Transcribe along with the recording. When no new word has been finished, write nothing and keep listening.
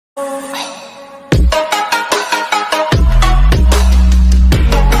សួ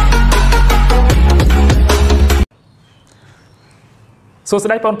ស្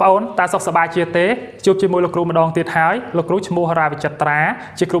តីបងប្អូនតើសុខសប្បាយជាទេជួបជាមួយលោកគ្រូម្ដងទៀតហើយលោកគ្រូឈ្មោះរាវិចិត្រា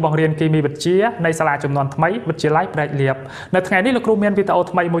ជាគ្រូបង្រៀនគីមីវិទ្យានៃសាលាចំនួនថ្មីវិទ្យាល័យព្រែកលៀបនៅថ្ងៃនេះលោកគ្រូមានវីដេអូ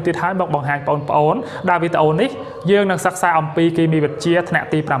ថ្មីមួយទៀតហើយមកបង្ហាញបងប្អូនដែលវីដេអូនេះយើងនឹងសិក្សាអំពីគីមីវិទ្យាថ្នាក់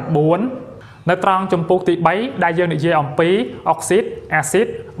ទី9នៅត្រង់ចំពោះទី3ដែលយើងនិយាយអំពីអុកស៊ីតអាស៊ីត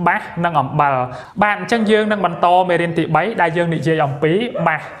បាសនិងអំបិលបាទអញ្ចឹងយើងនឹងបន្តមេរៀនទី3ដែលយើងនិយាយអំពី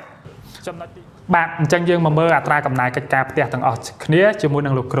បាសចំណុចទីបាទអញ្ចឹងយើងមកមើលអត្រាកំណែកិច្ចការផ្ទះទាំងអស់គ្នាជាមួយ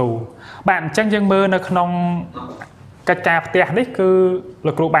នឹងលោកគ្រូបាទអញ្ចឹងយើងមើលនៅក្នុងកិច្ចការផ្ទះនេះគឺ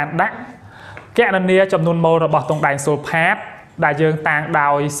លោកគ្រូបានដាក់គណនាចំនួនម៉ូលរបស់តុងដែងស៊ុលផាតដែលយើងតាំងដោ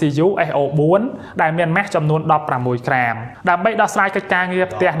យ CuSO4 ដែលមានម៉ាសចំនួន16ក្រាមដើម្បីដោះស្រាយកិច្ចការងារ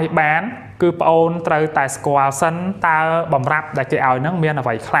ផ្ទះនេះបានគឺប្អូនត្រូវតែស្គាល់សិនតើបំរាប់ដែលគេឲ្យនឹងមានអ្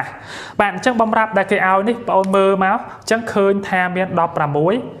វីខ្លះបាទអញ្ចឹងបំរាប់ដែលគេឲ្យនេះប្អូនមើលមកអញ្ចឹងឃើញថាមាន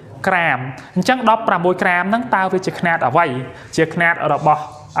16ក្រាមអញ្ចឹង16ក្រាមហ្នឹងតើវាជាຂະຫນាតអ្វីជាຂະຫນាតរបស់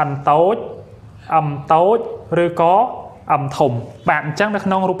អិនតូចអឹមតូចឬក៏អឹមធំបាទអញ្ចឹងនៅក្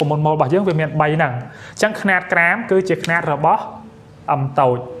នុងរូបមន្តម៉ូលរបស់យើងវាមាន3ហ្នឹងអញ្ចឹងຂະຫນាតក្រាមគឺជាຂະຫນាតរបស់អឹមតូ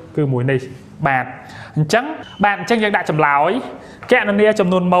ចគឺមួយនេះបាទអញ្ចឹងយើងដាក់ចម្លើយគណនាចំ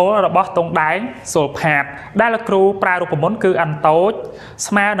នួនម៉ូលរបស់តុងដែងស៊ុលផាតដែលលោកគ្រូប្រើរូបមន្តគឺអិនតូច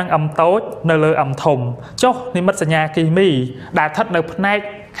ស្មើនឹងអឹមតូចនៅលើអឹមធំចុះនិមិត្តសញ្ញាគីមីដែលស្ថិតនៅផ្នែក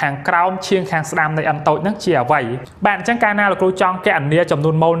ខាងក្រោមឈៀងខាងស្ដាំនៃអិនតូចនឹងជាអ្វីបាទអញ្ចឹងកាលណាលោកគ្រូចង់គណនាចំនួ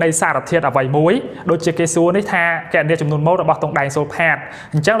នម៉ូលនៃសារធាតុអ្វីមួយដូចជាគេសួរនេះថាគណនាចំនួនម៉ូលរបស់តុងដែងស៊ុលផាត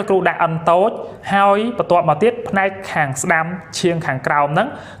អញ្ចឹងលោកគ្រូដាក់អិនតូចហើយបន្ទាប់មកទៀតផ្នែកខាងស្ដាំឈៀងខាងក្រោមហ្នឹង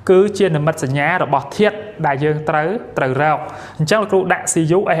គឺជានិមិត្តសញ្ញារបស់ធាតុដែលយើងត្រូវរកអញ្ចឹងលោកគ្រូដាក់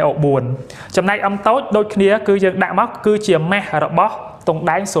CuSO4 ចំណែកអិនតូចដូចគ្នាគឺយើងដាក់មកគឺជាម៉ាសរបស់តុង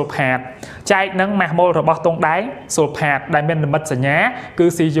ដែងស៊ុលផាតចែកនឹងម៉ាសម៉ូលរបស់តុងដែងស៊ុលផាតដែលមាននិមិត្តសញ្ញាគឺ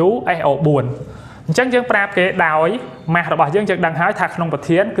CuSO4 អញ្ចឹងយើងប្រាប់គេដោយម៉ាសរបស់យើងដឹងហើយថាក្នុងប្រ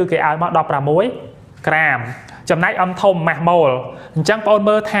ធានគឺគេឲ្យមក16ក្រាមចំណែកអឹមធំម៉ាសម៉ូលអញ្ចឹងបងប្អូន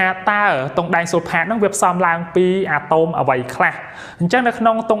មើលថាតើតុងដែងស៊ុលផាតហ្នឹងវាផ្សំឡើងពីអាតូមអ្វីខ្លះអញ្ចឹងនៅក្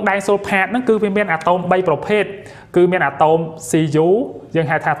នុងតុងដែងស៊ុលផាតហ្នឹងគឺវាមានអាតូម3ប្រភេទគឺមានអាតូម Cu យើង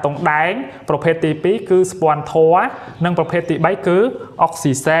ហៅថាតុងដែងប្រភេទទី2គឺស្ពាន់ធម៌និងប្រភេទទី3គឺអុក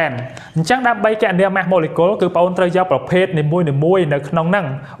ស៊ីសែនអញ្ចឹងដើម្បីគណនាម៉ាសម៉ូលេគុលគឺបងប្អូនត្រូវយកប្រភេទនីមួយៗនៅក្នុងហ្នឹង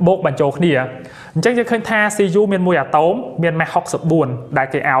បូកបញ្ចូលគ្នាអញ្ចឹងយើងឃើញថា Cu មានមួយអាតូមមានម៉ាស64ដែល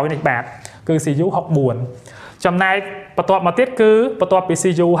គេឲ្យនេះបាទគឺ Cu 64ចំណែកបន្ទាប់មកទៀតគឺបន្ទាប់ពី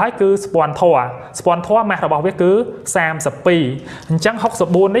Cu ហើយគឺស្ពាន់ធម៌ម៉ាសរបស់វាគឺ32អញ្ចឹង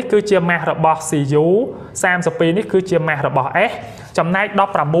64នេះគឺជាម៉ាសរបស់ Cu 32នេះគឺជាម៉ាសរបស់ S ចំណែក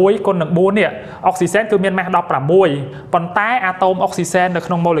16គុណនឹង4នេះអុកស៊ីសែនគឺមានម៉ាស16ប៉ុន្តែអាតូមអុកស៊ីសែននៅ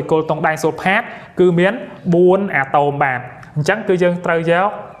ក្នុងម៉ូលេគុលតុងដែងស៊ុលផាតគឺមាន4អាតូមបាទអញ្ចឹងគឺយើងត្រូវយក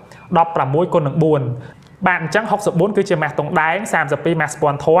16គុណនឹង4បាទអញ្ចឹង64គឺជាម៉ាសតុងដែង32ម៉ាសស្ពា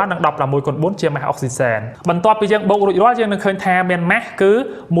ន់ធម៌និង16គុណ4ជាម៉ាសអុកស៊ីសែនបន្ទាប់ពីយើងបូករួចរាល់យើងនឹងឃើញថាមានម៉ាសគឺ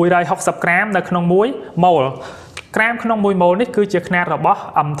160ក្រាមនៅក្នុង1ម៉ូលក្រាមក្នុង1ម៉ូលនេះគឺជាຂະຫນាតរបស់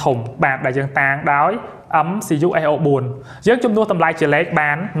អឹមធំបាទដែលយើងតាំងដោយអឹម CuSO4 យើងចំនួនតម្លៃជាលេខ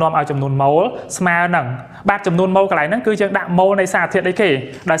បាននាំឲ្យចំនួនម៉ូលស្មើនឹងបាទចំនួនម៉ូលកន្លែងហ្នឹងគឺយើងដាក់ម៉ូលនៃសារធាតុអីគេ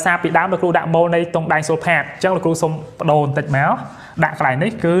ដោយសារពីដើមលោកគ្រូដាក់ម៉ូលនៃតុងដែងស៊ុលផាតអញ្ចឹងលោកគ្រូសុំបដូរបន្តិចមកដាក់កន្លែង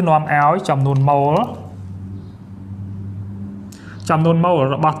នេះគឺនាំឲ្យចំនួនម៉ូល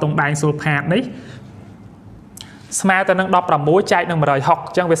របស់តុងដែងស៊ុលផាតនេះស្មើទៅនឹង16ចែកនឹង160អ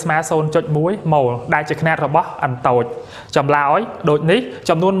ញ្ចឹងវាស្មើ 0.1 ម៉ូលដែលជាຂະຫນាតរបស់អិនតូចចម្លើយដូចនេះ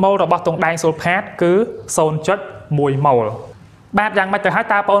ចំនួនម៉ូលរបស់តុងដែងស៊ុលផាតគឺ 0.1 ម៉ូលបាទយ៉ាងម៉េចទៅហើយ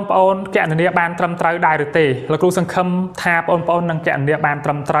តើបងប្អូនគណនាបានត្រឹមត្រូវដែរឬទេលោកគ្រូសង្ឃឹមថាបងប្អូននឹងគណនាបានត្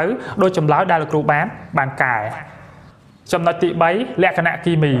រឹមត្រូវដោយចម្លើយដែលលោកគ្រូបានកែចំណុចទី3លក្ខណៈ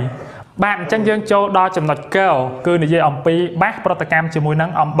គីមីបាទអញ្ចឹងយើងចូលដល់ចំណុចកគឺនិយាយអំពីបាសប្រតិកម្មជាមួយនឹ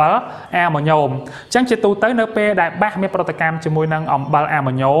ងអំបិលអាម៉ូញ៉ូមអញ្ចឹងជាទូទៅនៅពេលដែលបាសមានប្រតិកម្មជាមួយនឹងអំបិលអា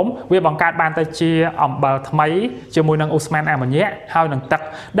ម៉ូញ៉ូមវាបង្កើតបានទៅជាអំបិលថ្មីជាមួយនឹងអូស្មန်អាម៉ូញ៉ាក់ហើយនឹងទឹក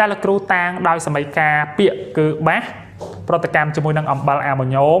ដែលលោកគ្រូតាំងដោយសមីការពាក្យគឺបាសប្រតិកម្មជាមួយនឹងអំបិលអាម៉ូ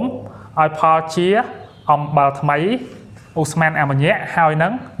ញ៉ូមឲ្យផលជាអំបិលថ្មីអូស្មန်អាម៉ូញ៉ាក់ហើយ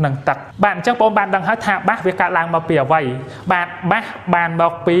នឹងទឹកបាទអញ្ចឹងបងប្អូនបានដឹងហើយថាបាសវាកើតឡើងមកពីអ្វីបាទបាសបានម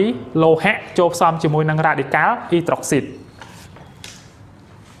កពីលោហៈចូលផ្សំជាមួយនឹងរ៉ាឌីកាល់អ៊ីដ្រុកស៊ីត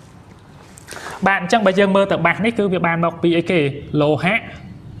បាទអញ្ចឹងបើយើងមើលទៅបាសនេះគឺវាបានមកពីអីគេលោហៈ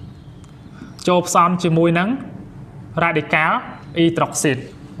ចូលផ្សំជាមួយនឹងរ៉ាឌីកាល់អ៊ីដ្រុកស៊ីត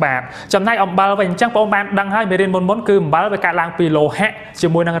បាទចំណែកអំបិលវិញអញ្ចឹងបងបានដឹងហើយមេរៀនមុនគឺអំបិលវាកើតឡើងពីលោហៈជា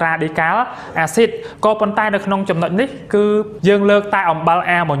មួយនឹង radical acid ក៏ប៉ុន្តែនៅក្នុងចំណុចនេះគឺយើងលើកតែអំបិល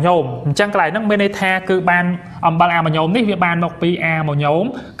អាម៉ូញ៉ូមអញ្ចឹងកន្លែងហ្នឹងមានន័យថាគឺបានអំបិលអាម៉ូញ៉ូមនេះវាបានមកពីអាម៉ូញ៉ូម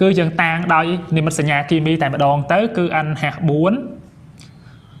គឺយើងតាំងដោយនិមិត្តសញ្ញាគីមីតែម្ដងទៅគឺ N-4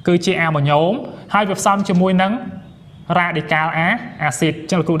 គឺជាអាម៉ូញ៉ូមហើយវាផ្សំជាមួយនឹង radical acid អញ្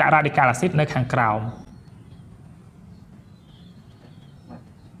ចឹងលោកគ្រូដាក់ radical acid នៅខាងក្រោម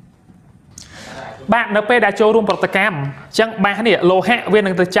បាទនៅពេលដែលចូលរួមប្រតិកម្មអញ្ចឹងបាសនេះលោហៈវា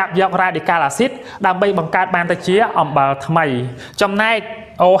នឹងទៅចាប់យក radical acid ដើម្បីបង្កើតបានទៅជាអំបិលថ្មីចំណែក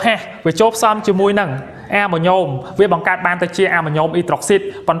OH វាចូលផ្សំជាមួយនឹងអាម៉ូញ៉ូមវាបង្កើតបានទៅជាអាម៉ូញ៉ូមអ៊ីដ្រុកស៊ីត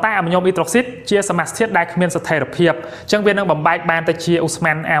ប៉ុន្តែអាម៉ូញ៉ូមអ៊ីដ្រុកស៊ីតជាសមាសធាតុដែលគ្មានស្ថិរភាពអញ្ចឹងវានឹងបំបែកបានទៅជាអូស្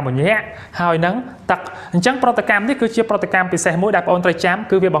មានអាម៉ូញ៉ាហើយនឹងទឹកអញ្ចឹងប្រតិកម្មនេះគឺជាប្រតិកម្មពិសេសមួយដែលបងប្អូនត្រូវចាំ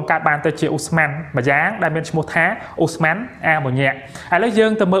គឺវាបង្កើតបានទៅជាអូស្មានម្យ៉ាងដែលមានឈ្មោះថាអូស្មានអាម៉ូញ៉ាឥឡូវយើ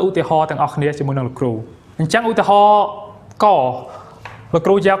ងទៅមើលឧទាហរណ៍ទាំងអស់គ្នាជាមួយនឹងលោកគ្រូអញ្ចឹងឧទាហរណ៍កលោក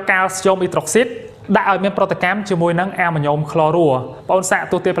គ្រូយកកាល់ស្យូមអ៊ីដ្រុកស៊ីតដាក់ឲ្យមានប្រតិកម្មជាមួយនឹងអាម៉ូញ៉ូមក្លរ៉ូបងសាក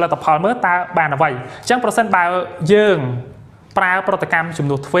ទូទាផលិតផលមើលតើបានអ្វីអញ្ចឹងប្រសិនបើយើងប្រើប្រតិកម្មជំ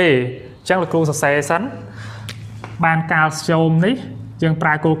នួសទ្វេអញ្ចឹងលោកគ្រូសរសេរសិនបានកាល់ស្យូមនេះយើងប្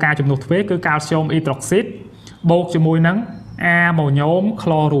រើគោលការណ៍ជំនួសទ្វេគឺកាល់ស្យូមអ៊ីដ្រុកស៊ីតបូកជាមួយនឹងអាម៉ូញ៉ូមក្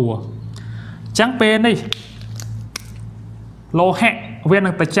លរ៉ូអញ្ចឹងពេលនេះលោហៈវានឹ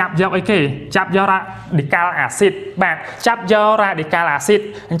ងទៅចាប់យកអីគេចាប់យក radical acid បាទចាប់យក radical acid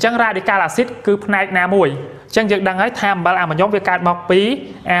អញ្ចឹង radical acid គឺផ្នែកណាមួយអញ្ចឹងយើងដឹងហើយថាអំបិលអាម៉ូញ៉ូមវាកើតមកពី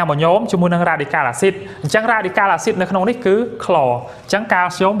អាម៉ូញ៉ូមជាមួយនឹង radical acid អញ្ចឹង radical acid នៅក្នុងនេះគឺក្លរអញ្ចឹងកាល់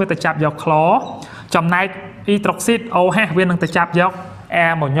ស្យូមវាទៅចាប់យកក្លរចំណែកអ៊ីដ្រុកស៊ីត OH វានឹងទៅចាប់យកអា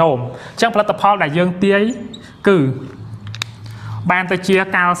ម៉ូញ៉ូមអញ្ចឹងផលិតផលដែលយើងទាយគឺបានទៅជា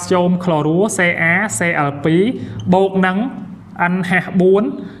កាល់ស្យូមក្លរ៉ូ CaCl2 បូកនឹងN-4 អ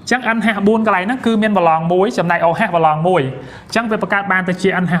ញ្ចឹង N-4 កន្លែងហ្នឹងគឺមានបឡងមួយចំណែក OH បឡងមួយអញ្ចឹងវាបង្កើតបានទៅជា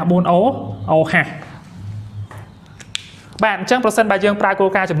N-4O OH បាទអញ្ចឹងប្រសិនបើយើងប្រើគោល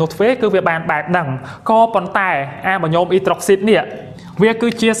ការណ៍ជំនួសទ្វេគឺវាបានបែបហ្នឹងក៏ប៉ុន្តែអាម៉ូញ៉ូមអ៊ីដ្រុកស៊ីតនេះវាគឺ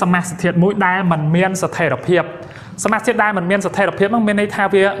ជាសមាសធាតុមួយដែលមិនមានស្ថិរភាពសមាសធាតុដែលមិនមានស្ថិរភាពហ្នឹងមានន័យថា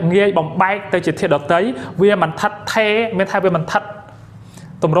វាងាយបំបែកទៅជាធាតុដទៃវាមិនថិតថេរមានថាវាមិនថិត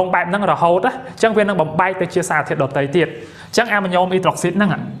ទម្រង់បែបហ្នឹងរហូតអញ្ចឹងវានឹងបំបែកទៅជាសារធាតុដទៃទៀតអញ្ចឹងអាម៉ូញ៉ូមអ៊ីដ្រុកស៊ីតហ្នឹ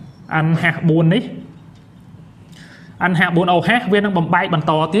ង N-4 នេះ N-4OH វានឹងបំបែកបន្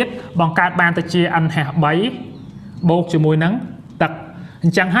តទៀតបង្កើតបានទៅជា N-3 បូកជាមួយនឹងទឹកអ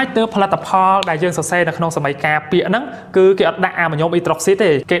ញ្ចឹងហើយទើបផលិតផលដែលយើងសរសេរនៅក្នុងសមីការពាក្យហ្នឹងគឺគេអត់ដាក់អាម៉ូញ៉ូមអ៊ីដ្រុកស៊ីតទេ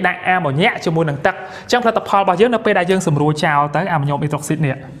គេដាក់អាម៉ូញ៉ាជាមួយនឹងទឹកអញ្ចឹងផលិតផលរបស់យើងនៅពេលដែលយើងសម្រួលចោលទៅអាម៉ូញ៉ូមអ៊ីដ្រុកស៊ីត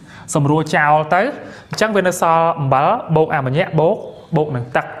នេះសម្រួលចោលទៅអញ្ចឹងវានៅសល់អំបិលបូកអាម៉ូញ៉ាបូកនឹង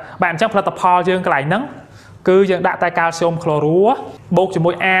ទឹកបាទអញ្ចឹងផលិតផលយើងកន្លែងហ្នឹងគឺយើងដាក់តែកាល់ស្យូមក្លរ៉ូបូកជាមួ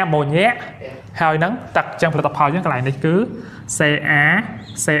យអាម៉ូញ៉ាហើយនឹងទឹកអញ្ចឹងផលិតផលយើងកន្លែងនេះគឺ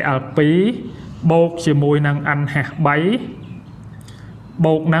CaCl2 បូកជាមួយនឹង N-3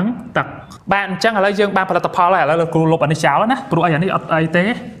 បូកនឹងទឹកបាទអញ្ចឹងឥឡូវយើងបានផលិតផលហើយឥឡូវលោកគ្រូលុបអានេះចោលណាព្រោះអានេះអត់អីទេ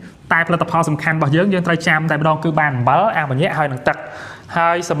តែផលិតផលសំខាន់របស់យើងត្រូវចាំតែម្ដងគឺបានអំបិលអាម៉ូញ៉ាហើយនឹងទឹកហើ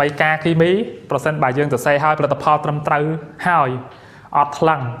យសមីការគីមីប្រសិនបើយើងសរសេរឲ្យផលិតផលត្រឹមត្រូវហើយអត់ថ្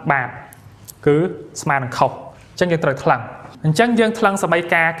លឹងបាទគឺស្មើនឹងខុសអញ្ចឹងយើងត្រូវថ្លឹងអញ្ចឹងយើងថ្លឹងសមី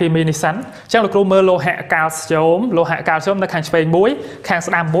ការគីមីនេះសិនអញ្ចឹងលោកគ្រូមើលលោហៈកាល់ស្យូមនៅខាងឆ្វេងមួយខាង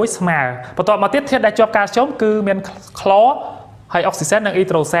ស្ដាំមួយស្មើបន្ទាប់មកទៀតធាតុដែលជាប់កាល់ស្យូមគឺមានក្លរហើយអុកស៊ីសែននិងអ៊ី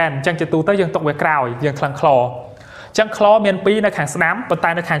ដ្រូសែនអញ្ចឹងជាទូទៅយើងទុកវាក្រោយយើងថ្លឹងក្លរអញ្ចឹងក្លរមាន2នៅខាងស្ដាំប៉ុន្តែ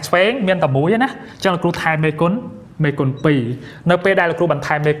នៅខាងឆ្វេងមានតែមួយណាអញ្ចឹងលោកគ្រូថែមមេគុណ2នៅពេលដែលលោកគ្រូបន្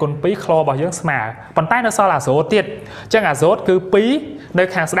ថែមមេគុណ2ក្លររបស់យើងស្មើប៉ុន្តែនៅសល់អាសូតទៀតអញ្ចឹងអាសូតគឺ2នៅ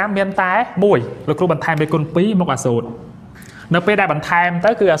ខាងស្ដាំមានតែ1លោកគ្រូបន្ថែមមេគុណ2មកអាសូតនៅពេលដែលបន្ថែម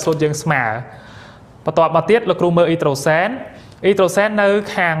ទៅគឺអាសូតយើងស្មើបន្ទាប់មកទៀតលោកគ្រូមើលអ៊ីដ្រូសែននៅ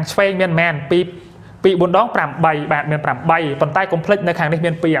ខាងឆ្វេងមានមែន2 4 ដង 8បាទមាន8ប៉ុន្តែកុំភ្លេចនៅខាងនេះ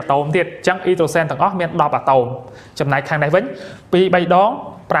មាន2អាតូមទៀតអញ្ចឹងអ៊ីដ្រូសែនទាំងអស់មាន10អាតូមចំណែកខាងនេះវិញ2 3 ដង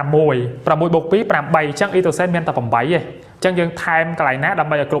 6 បូក 2 8អញ្ចឹងអ៊ីដ្រូសែនមានតែ8ទេអញ្ចឹងយើងថែមកន្លែងណាដើ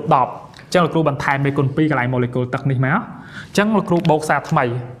ម្បីឲ្យគ្រប់10អញ្ចឹងលោកគ្រូបន្ថែមមេគុណ2កន្លែងម៉ូលេគុលទឹកនេះមកអញ្ចឹងលោកគ្រូបូកសារថ្មី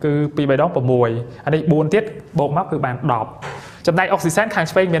គឺ2 3 ដង 6អានេះ4ទៀតបូកមកគឺបាន10ចំណែកអុកស៊ីសែនខាង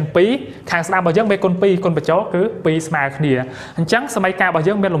ឆ្វេងមាន2ខាងស្ដាំរបស់យើងមេគុណ2គុណបញ្ចូលគឺ2ស្មើគ្នាអញ្ចឹងសមីការរបស់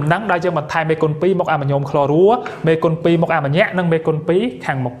យើងមានលំនឹងដែលយើងបន្ថែមមេគុណ2មកអាម៉ូញ៉ូមក្លរ៉ូមេគុណ2មកអាម៉ូញ៉ានិងមេគុណ2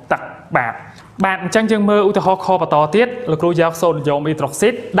ខាងមុខទឹកបាទអញ្ចឹងយើងមើលឧទាហរណ៍ខបន្តទៀតលោកគ្រូយកសូដ្យូមអ៊ីដ្រុកស៊ី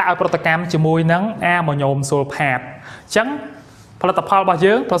តដាក់ឲ្យប្រតិកម្មជាមួយនឹងអាម៉ូញ៉ូមស៊ុលផាតអញ្ចឹងផលិតផលរបស់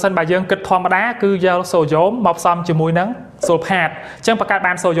យើងប្រសិនបើយើងគិតធម្មតាគឺយកសូដ្យូមមកផ្សំជាមួយនឹង សូលផាតចឹងបង្កើត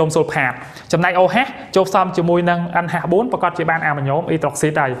បានសូយ៉ូមសូលផាតចំណែក OH ចូលផ្សំជាមួយនឹង NH4 ប្រកាសជាបានអាម៉ាញ៉ូមអ៊ីដ្រូស៊ី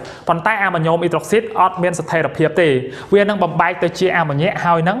តហើយប៉ុន្តែអាម៉ាញ៉ូមអ៊ីដ្រូស៊ីតអត់មានស្ថិរភាពទេវានឹងបំបែកទៅជាអាម៉ាញ៉ា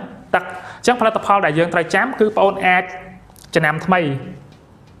ហើយនឹងទឹកចឹងផលិតផលដែលយើងត្រូវចាំគឺបងអូនអាចចំណាំថ្មី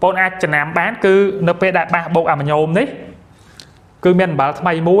បងអូនអាចចំណាំបានគឺនៅពេលដែលបាសបូកអាម៉ាញ៉ូមនេះគឺមានអំបិលថ្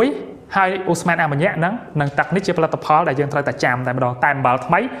មីមួយហើយអូស្មန်អាម៉ាញ៉ាហ្នឹងនឹងទឹកនេះជាផលិតផលដែលយើងត្រូវតែចាំតែម្ដងតែអំបិល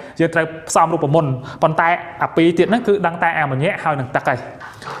ថ្មីយើងត្រូវផ្សំរូបមន្តប៉ុន្តែអាពីរទៀតហ្នឹងគឺដឹងតែអាម៉ាញ៉ាហើយនឹងទឹកហើយ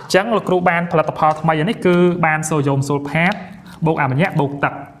អញ្ចឹងលោកគ្រូបានផលិតផលថ្មីនេះគឺបានសូយ៉ូមសូលផាតបូកអាម៉ាញ៉ាបូកទឹ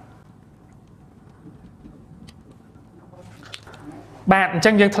កបាទអញ្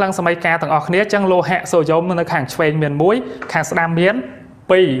ចឹងយើងថ្លឹងសមីការទាំងអស់គ្នាអញ្ចឹងលោហៈសូយ៉ូមនៅខាងឆ្វេងមាន1ខាងស្ដាំមាន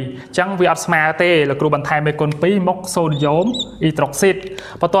2អញ្ចឹងវាអត់ស្មើទេលោកគ្រូបន្ថែមមេគុណ2មកសូឌីយ៉ូមអ៊ីដ្រូស៊ីត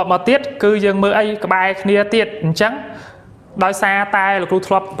បន្ទាប់មកទៀតគឺយើងមើលអីក្បែរគ្នាទៀតអញ្ចឹងដោយសារតែលោកគ្រូ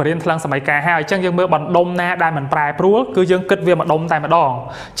ធ្លាប់បរៀនថ្លឹងសមីការហើយអញ្ចឹងយើងមើលបណ្ដុំណាដែលមិនប្រែប្រួលគឺយើងគិតវាម្ដុំតែម្ដង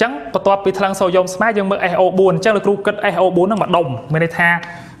អញ្ចឹងបន្ទាប់ពីថ្លឹងសូយ៉ូមស្មើយើងមើល SO4 អញ្ចឹងលោកគ្រូគិត SO4 ហ្នឹងម្ដុំមានន័យថា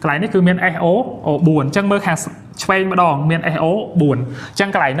កន្លែងនេះគឺមាន SO4 អញ្ចឹងមើលខាងឆ្វេងម្ដងមាន SO4 អញ្ចឹង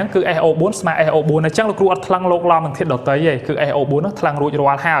កន្លែងហ្នឹងគឺ SO4 ស្មើ SO4 អញ្ចឹងលោកគ្រូអត់ថ្លឹងលោកឡំនឹងធាតុដតីទេគឺ SO4 ហ្នឹងថ្លឹងរួច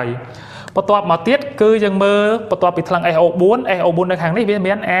រាល់ហើយបន្ទាប់មកទៀតគឺយើងមើលបន្ទាប់ពីថ្លឹង SO4 នៅខាងនេះវា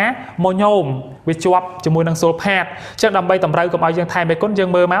មានអាម៉ូញ៉ូមវាជាប់ជាមួយនឹងសូលផាតអញ្ចឹងដើម្បីតម្រូវកុំឲ្យយើងថែមមេគុណយើង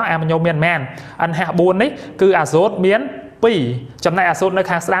មើលមកអាម៉ូញ៉ូមមានប៉ុន្មាន NH4 នេះគឺអាសូតមាន2ចំណែកអាសូតនៅ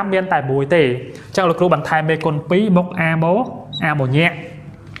ខាងស្ដាំមានតែ1ទេអញ្ចឹងលោកគ្រូបន្ថែមមេគុណ2មកអាម៉ូញ៉ា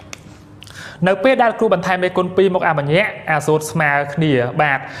នៅពេលដែលគ្រូបន្ថែមមេគុណ2មកអាម៉ាញ៉ាអាសូតស្មើគ្នា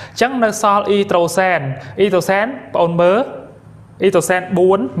បាទអញ្ចឹងនៅសល់អ៊ីត្រូសែនបងអូនមើលអ៊ីត្រូសែន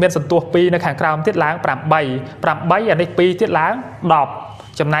4មានសន្ទុះ2នៅខាងក្រោមទៀតឡើង8អានេះ2ទៀតឡើង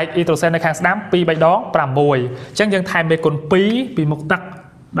10ចំណែកអ៊ីត្រូសែននៅខាងស្ដាំ2 3ដង6អញ្ចឹងយើងថែមមេគុណ2ពីមុខទឹក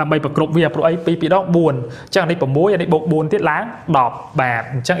ដើម្បីប្រគ្រប់វាព្រោះអី2 2ដង4អញ្ចឹងអានេះ6អានេះបូក4ទៀតឡើង10បាទ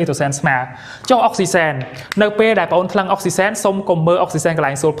អញ្ចឹងអ៊ីត្រូសែនស្មើចុះអុកស៊ីសែននៅពេលដែលបងអូនថ្លឹងអុកស៊ីសែនសុំកុំមើលអុកស៊ីសែនកន្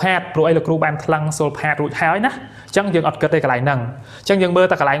លែងសូលផាតព្រោះអីលោកគ្រូបានថ្លឹងសូលផាតរួចហើយណាអញ្ចឹងយើងអត់គិតទេកន្លែងហ្នឹងអញ្ចឹងយើងមើល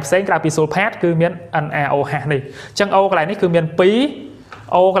តែកន្លែងផ្សេងក្រៅពីសូលផាតគឺមាន NaOH នេះអញ្ចឹង O កន្លែងនេះគឺមាន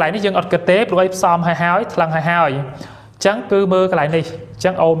2 O កន្លែងនេះយើងអត់គិតទេព្រោះអីផ្សំហើយថ្លឹងហើយអញ្ចឹងគឺមើលកន្លែងនេះអញ្ចឹ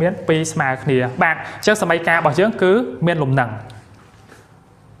ង O មាន2ស្មើគ្នាបាទអញ្ចឹងសមីការរបស់យើងគឺមានលំនឹង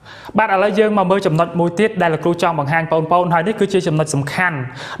បាទឥឡូវយើងមកមើលចំណុចមួយទៀតដែលលោកគ្រូចង់បង្ហាញបងប្អូនហើយនេះគឺជាចំណុចសំខាន់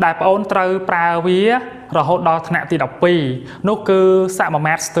ដែលបងប្អូនត្រូវប្រើវារហូតដល់ថ្នាក់ទី12នោះគឺសម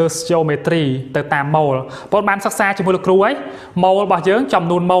មាត្រស្ទើរស្ទីអូមេទ្រីទៅតាមម៉ូលបងប្អូនបានសិក្សាជាមួយលោកគ្រូហើយម៉ូលរបស់យើងចំ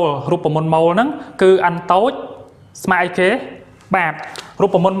នួនម៉ូលរូបមន្តម៉ូលហ្នឹងគឺ n តូចស្មើអីគេបាទរូ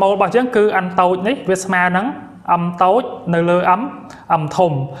បមន្តម៉ូលរបស់យើងគឺ n តូចនេះវាស្មើនឹងm តូចនៅលើ m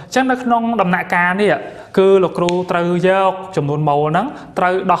ធំអញ្ចឹងនៅក្នុងដំណាក់កាលនេះគឺលោកគ្រូត្រូវយកចំនួនម៉ូលហ្នឹងត្រូ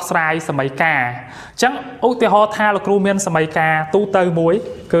វដោះស្រាយសមីការអញ្ចឹងឧទាហរណ៍ថាលោកគ្រូមានសមីការទូទៅមួយ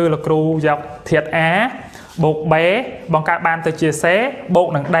គឺលោកគ្រូយកធាតុ A បូក B បង្កើតបានទៅជា C បូក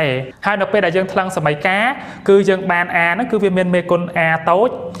នឹង D ហើយនៅពេលដែលយើងថ្លឹងសមីការគឺយើងបាន A ហ្នឹងគឺវាមានមេគុណ A តូច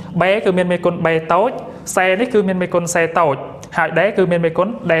B គឺមានមេគុណ B តូច C នេះគឺមានមេគុណ C តូចហើយ D គឺមានមេគុណ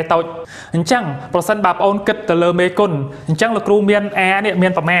D តូចអញ្ចឹងប្រសិនបើបងប្អូនគិតទៅលើមេគុណអញ្ចឹងលោកគ្រូមាន A នេះមា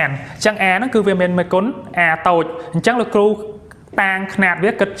នប្រមាណអញ្ចឹង A ហ្នឹងគឺវាមានមេគុណ A តូចអញ្ចឹងលោកគ្រូតាំងຂະຫນាត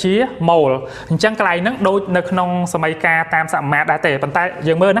វាគិតជាម៉ូលអញ្ចឹងកន្លែងហ្នឹងដូចនៅក្នុងសមីការតាមសមាត្រដែរទេប៉ុន្តែ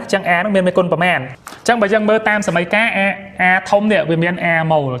យើងមើលណាអញ្ចឹង A ហ្នឹងមានមេគុណប្រមាណអញ្ចឹងបើយើងមើលតាមសមីការ A ធំនេះវាមាន A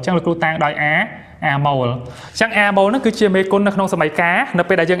ម៉ូលអញ្ចឹងលោកគ្រូតាំងដោយ A ម៉ូលអញ្ចឹង A ម៉ូលហ្នឹងគឺជាមេគុណនៅក្នុងសមីការនៅ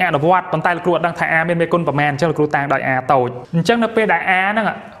ពេលដែលយើងអនុវត្តប៉ុន្តែលោកគ្រូអត់ដឹងថា A មានមេគុណប្រមាណអញ្ចឹងលោកគ្រូតាំងដោយ A តូចអញ្ចឹងនៅពេលដែល A ហ្នឹង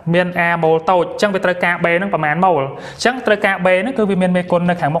មាន A ម៉ូលតូចអញ្ចឹងវាត្រូវការ B ហ្នឹងប្រមាណម៉ូលអញ្ចឹងត្រូវការ B ហ្នឹងគឺវាមានមេគុណ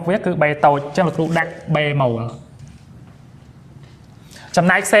នៅខាងមុខវាគឺ B តូចអញ្ចឹងលោកគ្រូដាក់ B ម៉ូលចំ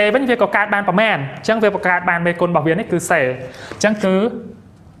ណែក C វិញវាក៏កើតបានប្រមាណអញ្ចឹងវាបង្កើតបានមេគុណរបស់វានេះគឺ C អញ្ចឹងគឺ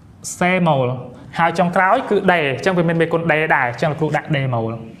C ម៉ូលហើយចុងក្រោយគឺ D អញ្ចឹងវាមានមេគុណ D ដែរអញ្ចឹងលោកគ្រូដាក់ D ម៉ូ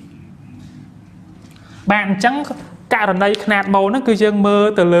លបាទអញ្ចឹងករណីຂະຫນាតម៉ូលហ្នឹងគឺយើងមើល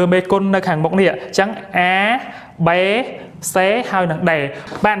ទៅលើមេគុណនៅខាងមុខនេះអញ្ចឹង A B C ហើយនឹង D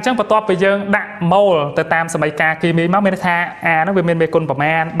បាទអញ្ចឹងបន្ទាប់ពីយើងដាក់ម៉ូលទៅតាមសមីការគីមីមកមានន័យថា A ហ្នឹងវាមានមេគុណប្រ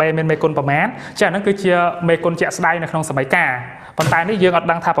មាណ B មានមេគុណប្រមាណអញ្ចឹងហ្នឹងគឺជាមេគុណជាក់ស្ដែងនៅក្នុងសមីការប៉ុន្តែនេះយើងអត់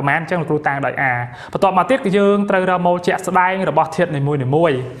ដឹងថាប្រមាណអញ្ចឹងលោកគ្រូតាំងដោយ A បន្ទាប់មកទៀតគឺយើងត្រូវរកម៉ូលជាក់ស្ដែងរបស់ធាតុនីមួយៗអ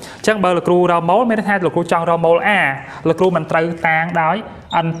ញ្ចឹងបើលោកគ្រូរកម៉ូលមានន័យថាលោកគ្រូចង់រកម៉ូល A លោកគ្រូមិនត្រូវតាំងដោយ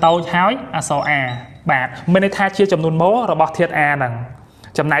n តូចហើយអក្សរ A បាទមានន័យថាជាចំនួនម៉ូលរបស់ធាតុ A ហ្នឹង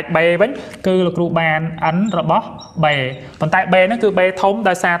ចំណែក B វិញគឺលោកគ្រូបាន n របស់ B ប៉ុន្តែ B ហ្នឹងគឺ B ធំ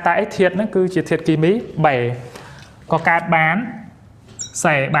ដោយសារតែធាតុហ្នឹងគឺជាធាតុគីមី B ក៏កើតបាន C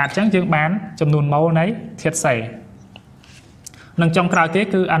បាទអញ្ចឹងយើងបានចំនួនម៉ូលនៃធាតុ C និងចុងក្រោយគេ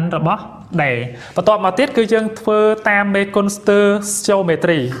គឺ n របស់ để và tọt mà tiết cứ dương phơ tam mê conster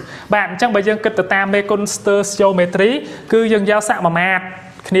geometry bạn chẳng bây giờ kịch từ tam mê conster geometry cứ dương giao xạ mà mát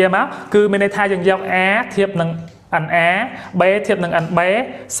kia máu cứ bên đây thay dương giao á thiệp nâng ăn á bé thiệp nâng ăn bé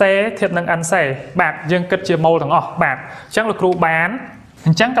xe thiệp nâng ăn xe bạn dương kịch chia màu thằng bạn chẳng là cรูbán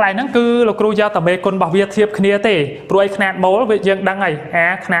chẳng cái này nó cứ là cรูgiao tầm mê con bảo việt thiệp kia tê rồi khát màu với dương đăng này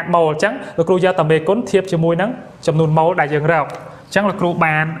á khát màu chẳng là cรูgiao tầm mê con thiệp chia môi nắng chấm nôn màu đại dương rào chẳng là cรู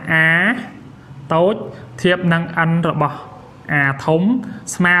bàn á tốt thiệp năng ăn rồi bỏ thống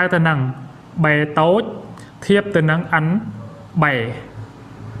smile từ năng bề tốt thiệp từ năng ăn bề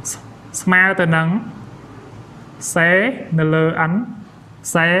smile từ năng xé nơ lơ ăn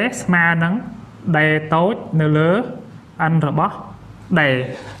xé smile năng đề tốt nơ lơ ăn rồi bỏ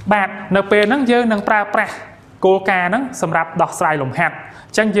đề bạn nợ pê năng dơ năng pra pra cô ca năng xâm rạp đọc sai lồng hạt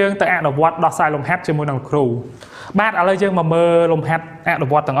chẳng dương tới ạ đọc sai lồng hạt cho môi năng cru bạn ở đây dương mà mơ lồng hạt ạ đọc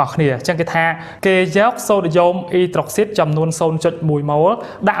vọt tầng ọc nè chẳng cái tha kê dốc sodium hydroxide chấm nôn sôn chất mùi máu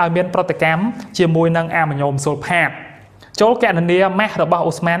đã ở miền protein chia mùi năng amonium sulfate chỗ kẹt này mẹ được bao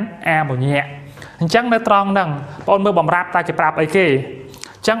osman một nhẹ chẳng nơi tròn năng bọn mơ bầm rạp ta cái prap ấy kì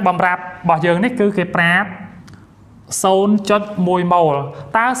chẳng bầm rạp bỏ dương này cứ cái prap sôn chất mùi màu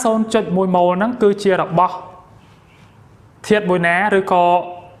ta sôn chất mùi màu nó cứ chia đọc bao thiệt mùi ná rồi có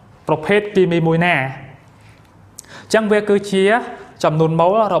prophet kimi mùi ná chẳng về cứ chia chấm nôn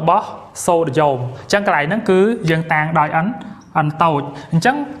máu rồi bỏ sâu được dầu chẳng cái này nó cứ dừng tàng đòi ấn tàu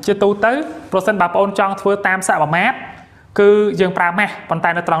chẳng chưa tu tới percent bà ôn trong thưa tam xạ và mát cứ dừng pra mẹ còn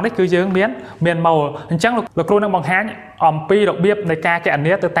tay nó tròn đấy cứ dừng miền màu chẳng là kêu năng bằng hán pi độc biếpในca cái anh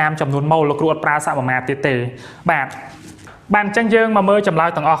ấy từ tam chấm nôn màu là kêu pra xạ và mát tê bạn chẳng dương mà mơ chầm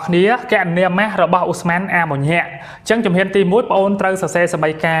lại tầng ọc ní cái anh niệm mẹ rồi bảo Usman một nhẹ chẳng chầm hiền tìm mũi ôn trâu sờ xe sờ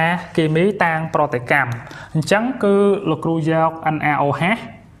bay ca kỳ mỹ tang protein chẳng cứ lục ru giao anh AOH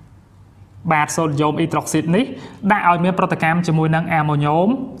bạt sodium hydroxide ní đã ở miếng protein cho mùi năng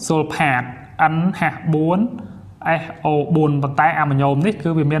ammonium sulfate anh hạt 4 SO4 vận tải ammonium ní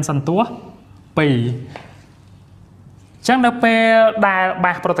cứ vì miếng sân túa pì chẳng được về đa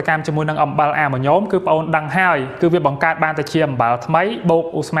ba protein cho môi năng âm bal mà nhóm cứ ôn đăng hai cứ việc bằng cát ban ta chiêm bảo mấy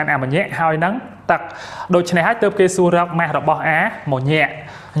bộ Usman mà nhẹ hai nắng tặc đôi chân này hai tớp kê su rắc mà đọc bỏ á một nhẹ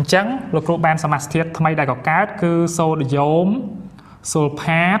chẳng lục lục ban samast thiết mấy đại gọc cát cứ sodium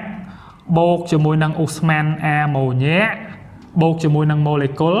sulfate bộ cho môi năng Usman một nhẹ bộ cho môi năng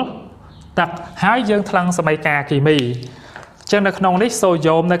molecule tặc hai dương thăng sa bay ca kỳ mì chẳng được nông đích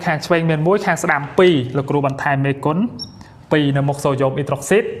sodium nơi hàng xoay miền mũi hàng đàm pi lục lục bàn thai mê cún pi là một sodium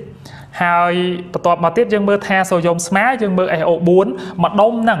hydroxide hai tập mà tiếp dương mơ tha sodium smá dương mơ SO4 mà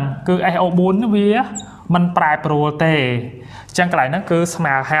đông nằng cứ SO4 vía mình prai prote chẳng cái này nó cứ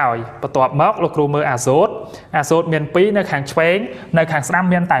smá hai tập mốc lục lục mơ azot miền pi nơi hàng xoay nơi hàng đàm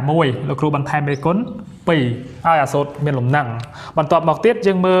miền tải mùi lục lục bàn thai mê cún pi azot miền lồng nằng bàn tập mọc tiếp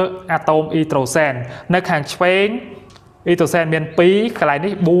dương mơ atom hydrogen nơi hàng xoay hydrogen miền pi cái này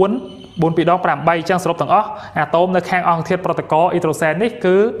ní 4 bị đong 8 chẳng sụp tầng atom nơi khang on thiết protocol hydrogen ní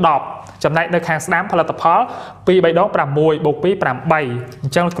cứ đọc chấm này nơi khang đámផលិតផលpi 3 đong 6 bột pi 8chẳng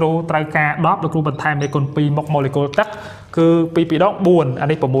là cruត្រូវការ10ដល់គ្រូបន្ថែមនៃគុណ2មក molecule ទឹកគឺ2 ដង 4 អា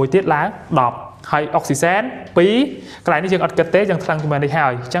នេះ 6 ទៀតឡើង 10 ហើយ oxygen 2 កន្លែងនេះយើងអត់គិតទេយើងថ្លឹងជាមួយនេះហើ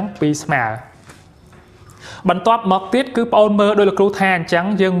យអញ្ចឹង 2 ស្មើបន្ទាប់មកទៀតគឺបងអូនមើលដោយលោកគ្រូថាអញ្ចឹង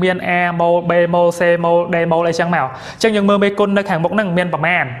យើងមាន A mol B mol C mol D mol អីចឹងមកអញ្ចឹងយើងមើលមេគុណនៅខាងមុខហ្នឹងមានប្រ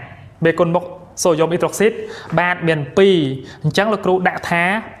មាណមេគុណមុខ sodium hydroxide បាទមាន 2 អញ្ចឹងលោកគ្រូដាក់ថា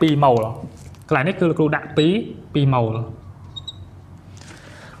 2 mol កន្លែងនេះគឺលោកគ្រូដាក់ 2 mol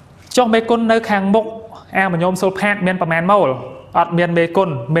ចុះមេគុណនៅខាងមុខ ammonium sulfate មានប្រមាណ mol អត់មានមេគុណ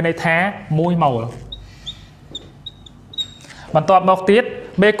មានន័យថា 1 mol បន្ទាប់មកទៀត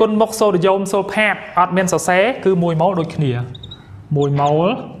មេគុណមុខ sodium sulfate អត់មានសរសេរគឺ1 mol ដូចគ្នា1 mol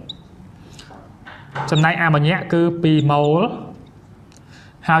ចំណែកអាម៉ូញ៉ាគឺ2 mol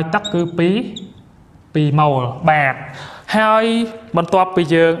ហើយទឹកគឺ2 mol បាទហើយបន្ទាប់ពី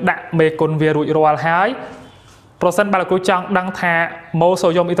យើងដាក់មេគុណវារួចរាល់ហើយប្រសិនបើលោកគ្រូចង់ដឹងថា mol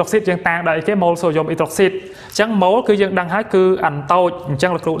sodium hydroxide យើងតាំងដល់អីគេ mol sodium hydroxide អញ្ចឹង mol គឺយើងដឹងហើយគឺអន្តូចអញ្ចឹ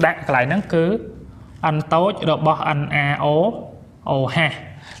ងលោកគ្រូដាក់កន្លែងហ្នឹងគឺអន្តូចរបស់ NaOH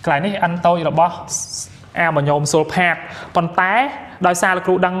កន្លែងនេះអន្តូចរបស់ ammonium sulfate ប៉ុន្តែដោយសារលោក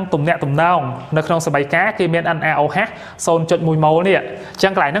គ្រូដឹងទំនាក់ទំនងនៅក្នុងសមីការគេមាន NaOH 0.1 mol នេះអញ្ចឹ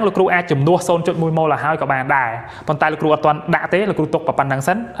ងកន្លែងហ្នឹងលោកគ្រូអាចជំនួស 0.1 mol ឲ្យក៏បានដែរប៉ុន្តែលោកគ្រូអត់ទាន់ដាក់ទេលោកគ្រូទុកប៉ុណ្ណឹង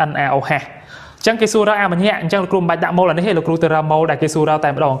សិន NaOH អញ្ចឹងគេសួររកអាម៉ូញ៉ាអញ្ចឹងលោកគ្រូមិនបាច់ដាក់ mol អានេះទេលោកគ្រូទៅរក mol ដែលគេសួររកតែ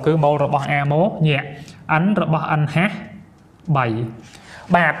ម្ដងគឺ mol របស់ ammonia N របស់ NH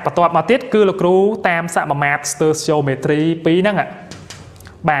 3បាទបន្ទាប់មកទៀតគឺលោកគ្រូតាមសមាមាត្រ stoichiometry 2ហ្នឹង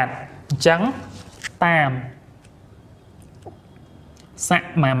បាទ ចឹងតាមស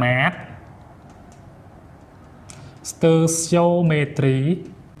មាមាត្រ stoichiometry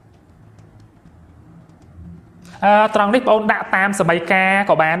ត្រង់នេះបងដាក់តាមសមីការ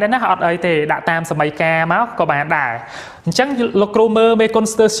ក៏បានដែរណាអត់អីទេដាក់តាមសមីការមកក៏បានដែរអញ្ចឹងលោកគ្រូមើលមេគុណ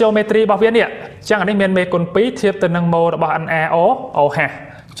stoichiometry របស់វានេះអញ្ចឹងអានេះមានមេគុណ2ធៀបទៅនឹង mol របស់ NaO OH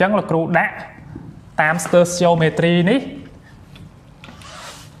អញ្ចឹងលោកគ្រូដាក់តាម stoichiometry នេះ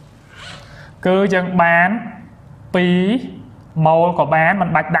គឺយើងបាន2 mol ក៏បានមិន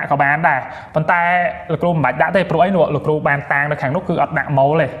បាច់ដាក់ក៏បានដែរប៉ុន្តែលោកគ្រូមិនបាច់ដាក់ទេព្រោះអីលោកគ្រូបានតាំងនៅខាងនោះគឺអត់ដាក់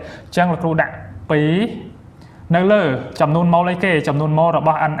mol ទេអញ្ចឹងលោកគ្រូដាក់2នៅលើចំនួន mol អីគេចំនួន mol រប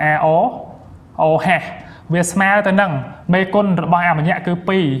ស់ NaO OH វាស្មើទៅនឹងមេគុណរបស់អាម៉ាញ៉ាគឺ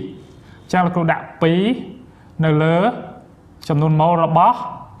2អញ្ចឹងលោកគ្រូដាក់2នៅលើចំនួន mol របស់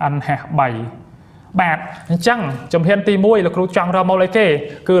NH3 បាទអញ្ចឹងជំហានទី1លោកគ្រូចង់រក mol អីគេ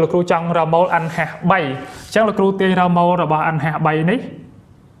គឺលោកគ្រូចង់រក mol NH3 អញ្ចឹងលោកគ្រូទាញរក mol របស់ NH3 នេះ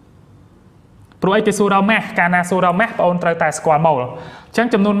ព្រោះអីគេសួររក mass កាលណាសួររក mass បងអូនត្រូវតែស្គាល់ mol អញ្ចឹង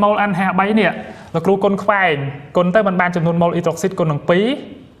ចំនួន mol NH3 នេះលោកគ្រូគុណខ្វែងគុណទៅมันបានចំនួន mol hydroxide គុណនឹង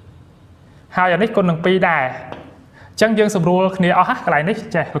2ហើយអានេះគុណនឹង2ដែរអញ្ចឹងយើងសម្រួលគ្នាអស់កន្លែងនេះ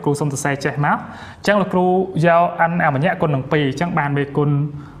ចេះលោកគ្រូសុំសរសេរចេះមកអញ្ចឹងលោកគ្រូយក N អាម៉ាញ៉ាគុណនឹង2អញ្ចឹងបានមេគុណ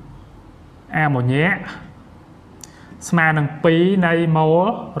អាម៉ូញ៉ាស្មើនឹង2នៃ mol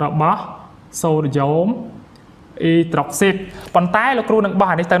របស់ sodium hydroxide ប៉ុន្តែលោកគ្រូនឹងបោះ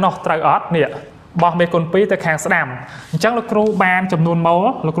អានេះទៅនោះត្រូវអត់នេះបោះមេគុណ2ទៅខាងស្ដាំអញ្ចឹងលោកគ្រូបានចំនួន mol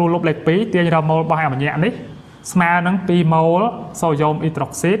លោកគ្រូលុបលេខ2ទាញរក mol របស់អាម៉ាញ៉ានេះស្មើនឹង2 mol sodium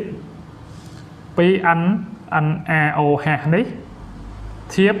hydroxide 2 NaOH នេះ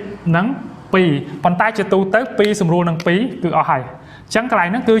ធៀបនឹង2ប៉ុន្តែជាទូទៅ2សម្រួលនឹង2គឺអស់ហើយអញ្ចឹងកន្លែង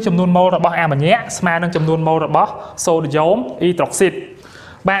ហ្នឹងគឺចំនួន mol របស់អាម៉ាញ៉ាស្មើនឹងចំនួន mol របស់ sodium hydroxide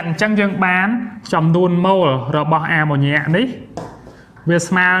បាទអញ្ចឹងយើងបានចំនួន mol របស់អាម៉ូញ៉ានេះវា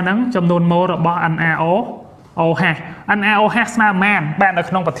ស្មើនឹងចំនួន mol របស់ NaOH NaOH ស្មើប៉ុន្មានបាទនៅ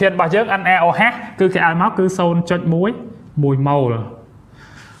ក្នុងប្រធានរបស់យើង NaOH គឺគេឲ្យមកគឺ 0.1 mol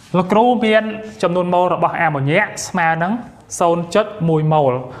លោកគ្រូមានចំនួន mol របស់អាម៉ូញ៉ាស្មើនឹង 0.1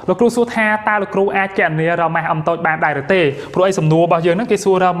 mol លោកគ្រូសួរថាតើលោកគ្រូអាចគណនារក mass អំតូចបានដែរឬទេព្រោះអីសំណួររបស់យើងហ្នឹងគេ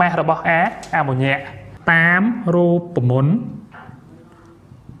សួររក mass របស់អាម៉ូញ៉ាតាមរូបមន្ត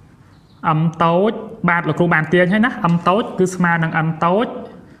អំតូចបាទលោកគ្រូបានទាញហើយណាអំតូចគឺស្មើនឹង n តូច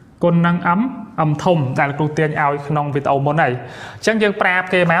គុណនឹង m ធំដែលលោកគ្រូទាញឲ្យក្នុងវីដេអូមុនហើយអញ្ចឹងយើងប្រាប់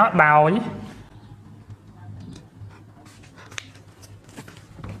គេមកដោយ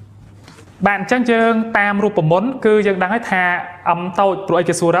បាទអញ្ចឹងយើងតាមរូបមន្តគឺយើងដឹងហើយថា m តូចព្រោះអី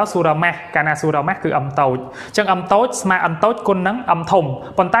គេសួររក mass កាលណាសួររក mass គឺ m តូចអញ្ចឹង m តូចស្មើ n តូចគុណនឹង m ធំ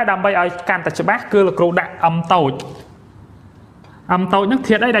ប៉ុន្តែដើម្បីឲ្យកាន់តែច្បាស់គឺលោកគ្រូដាក់ m តូចហ្នឹង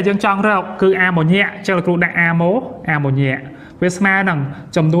ធាតុអីដែលយើងចង់រកគឺអាម៉ូញ៉ាអញ្ចឹងលោកគ្រូដាក់អាម៉ូញ៉ាវាស្មើនឹង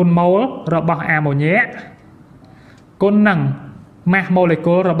ចំនួន mol របស់អាម៉ូញ៉ាគុណនឹង mass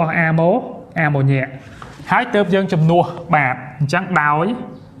molecule របស់អាម៉ូញ៉ាហើយទើបយើងចំនួនបាទអញ្ចឹងដោយ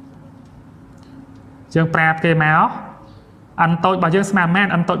យើងប្រាប់គេមកអនតូចរបស់យើងស្មើមែន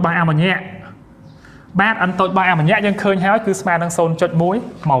អនតូចរបស់អាម៉ូញ៉ាបាទអនតូចរបស់អាម៉ូញ៉ាយើងឃើញហើយគឺស្មើនឹង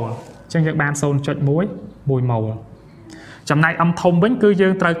 0.1 mol អញ្ចឹងយើងបាន 0.1 mol ចំណែក m ធំវិញគឺយើ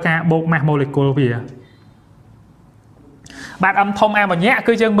ងត្រូវការបូក mass molecule វាបាទ m ធំអាម៉ូញ៉ា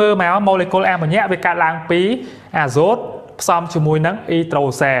គឺយើងមើលមក molecule អាម៉ូញ៉ាវាកើតឡើងពីអាហ្សូតផ្សំជាមួយនឹងអ៊ីត្រូ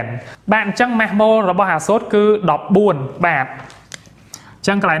សែនបាទអញ្ចឹង mass mol របស់អាហ្សូតគឺ14បាទអញ្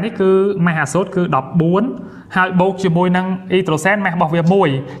ចឹងកន្លែងនេះគឺ mass អាហ្សូតគឺ14ហើយបូកជាមួយនឹងអ៊ីត្រូសែន mass របស់វា1អ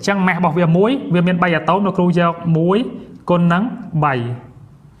ញ្ចឹង mass របស់វា1វាមាន3អាតូមលោកគ្រូយក1គុណនឹង3អញ្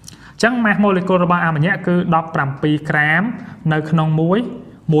ចឹង mass molecule របស់អាម៉ាញ៉ាគឺ17ក្រាមនៅក្នុង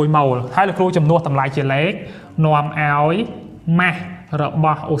1 mol ហើយលោកគ្រូចំនួនតម្លៃជាលេខនាំឲ្យ mass រប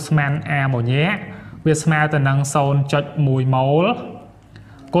ស់អូស្មန်អាម៉ូញ៉ាវាស្មើទៅនឹង 0.1 mol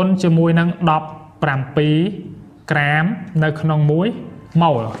គុណជាមួយនឹង17ក្រាមនៅក្នុង1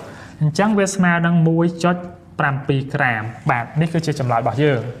 mol អញ្ចឹងវាស្មើនឹង 1.7 ក្រាមបាទនេះគឺជាចម្លើយរបស់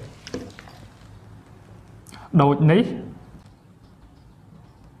យើងដូចនេះ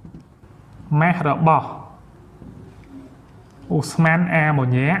mass របស់អូស្មန်អាម៉ូ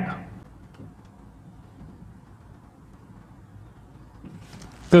ញ៉ា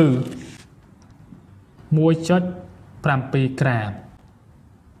គឺ 1.7 ក្រាម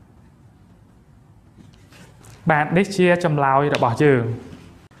បាទនេះជាចម្លើយរបស់យើង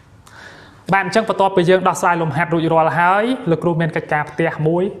បាទអញ្ចឹងបន្ទាប់ពីយើងដោះស្រាយលំហាត់រួចរាល់ហើយលោកគ្រូមានកិច្ចការផ្ទះ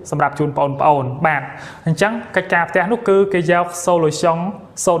មួយសម្រាប់ជូនបងប្អូនបាទអញ្ចឹងកិច្ចការផ្ទះនោះគឺគេយក solution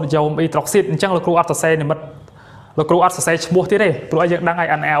sodium hydroxide អញ្ចឹងលោកគ្រូអត់សរសេរនិមិត្ត លោកគ្រូអត់សរសេរឈ្មោះទៀតទេព្រោះយើងដឹងហើយ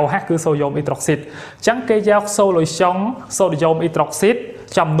NaOH គឺសូដ្យូមអ៊ីដ្រុកស៊ីតអញ្ចឹងគេយក solution សូដ្យូមអ៊ីដ្រុកស៊ីត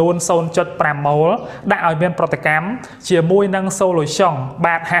ចំនួន 0.5 ម៉ូលដាក់ឲ្យមានប្រតិកម្មជាមួយនឹង solution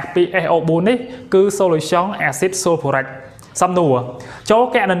បាត H2SO4 នេះគឺ solution acid sulfuric សំណួរចូល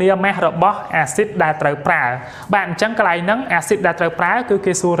គណនាម៉េសរបស់ acid ដែលត្រូវប្រើបាទអញ្ចឹងកន្លែងហ្នឹង acid ដែលត្រូវប្រើគឺ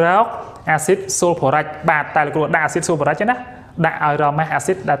គេសួររក acid sulfuric បាទតែលោកគ្រូដាក់ acid sulfuric ទេណាដាក់ឲ្យរកម៉េស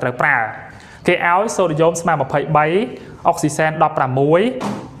acid ដែលត្រូវប្រើគេឲ្យសូដ្យូមស្មើ23អុកស៊ីសែន16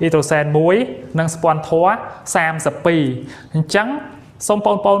អ៊ីដ្រូសែន1និងស្ពាន់ធម៌32អញ្ចឹងសូមប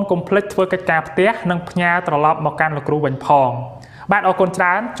ងប្អូនកុំភ្លេចធ្វើកិច្ចការផ្ទះនិងផ្ញើត្រឡប់មកកាន់លោកគ្រូវិញផងបាទអរគុណច្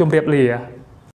រើនជម្រាបលា